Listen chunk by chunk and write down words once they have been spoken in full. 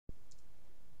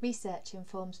Research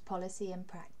informs policy and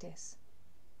practice.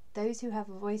 Those who have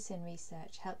a voice in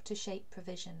research help to shape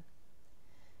provision.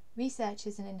 Research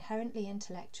is an inherently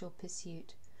intellectual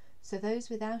pursuit, so those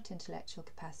without intellectual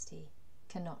capacity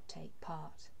cannot take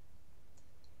part.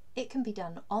 It can be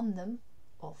done on them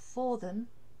or for them,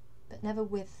 but never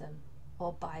with them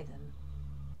or by them.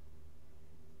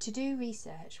 To do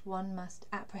research, one must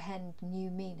apprehend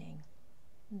new meaning.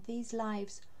 These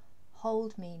lives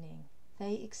hold meaning,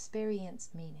 they experience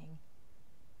meaning.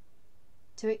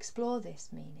 To explore this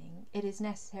meaning, it is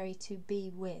necessary to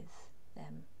be with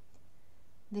them.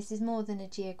 This is more than a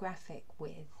geographic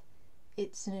with,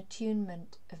 it's an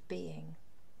attunement of being.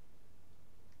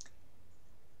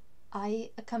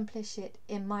 I accomplish it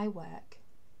in my work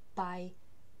by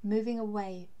moving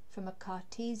away from a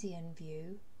Cartesian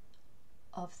view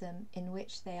of them, in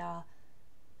which they are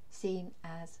seen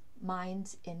as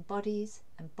minds in bodies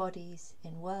and bodies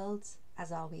in worlds,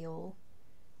 as are we all.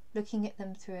 Looking at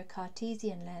them through a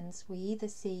Cartesian lens, we either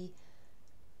see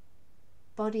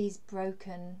bodies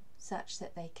broken such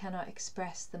that they cannot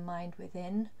express the mind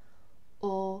within,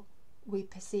 or we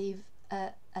perceive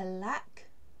a lack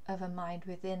of a mind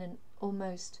within and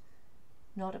almost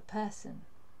not a person.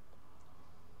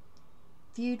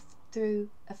 Viewed through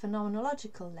a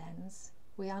phenomenological lens,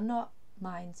 we are not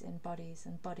minds in bodies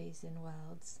and bodies in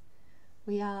worlds.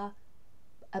 We are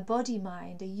a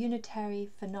body-mind, a unitary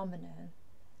phenomenon,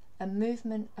 a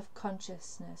movement of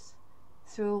consciousness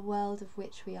through a world of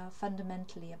which we are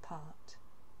fundamentally a part.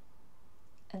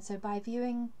 And so by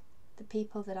viewing the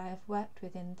people that I have worked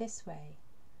with in this way,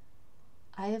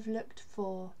 I have looked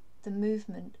for the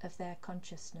movement of their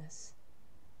consciousness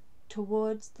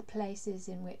towards the places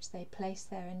in which they place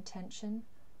their intention,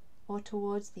 or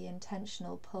towards the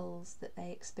intentional pulls that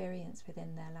they experience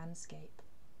within their landscape.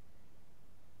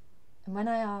 And when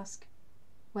I ask,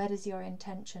 where does your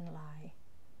intention lie?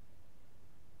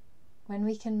 When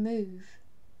we can move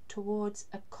towards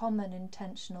a common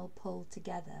intentional pull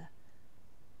together,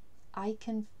 I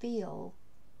can feel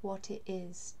what it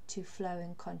is to flow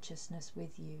in consciousness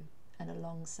with you and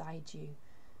alongside you,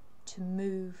 to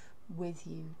move with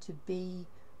you, to be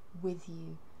with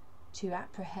you, to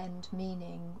apprehend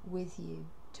meaning with you,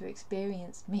 to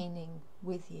experience meaning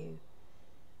with you.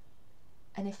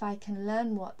 And if I can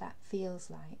learn what that feels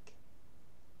like,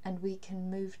 and we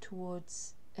can move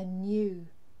towards a new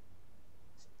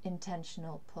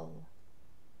intentional pull,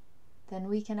 then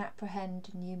we can apprehend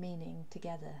new meaning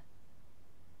together.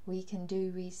 We can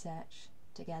do research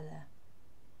together.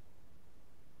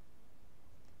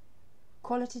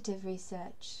 Qualitative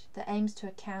research that aims to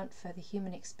account for the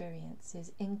human experience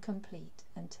is incomplete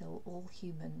until all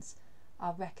humans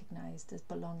are recognised as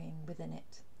belonging within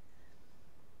it.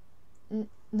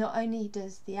 Not only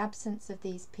does the absence of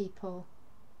these people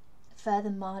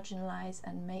further marginalise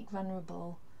and make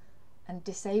vulnerable and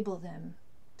disable them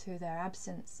through their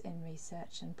absence in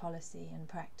research and policy and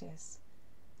practice,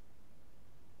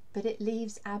 but it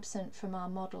leaves absent from our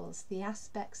models the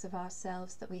aspects of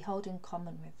ourselves that we hold in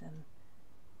common with them.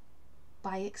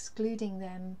 By excluding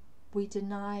them, we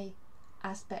deny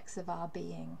aspects of our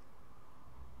being.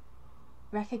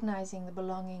 Recognising the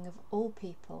belonging of all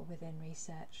people within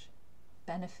research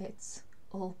benefits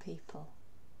all people.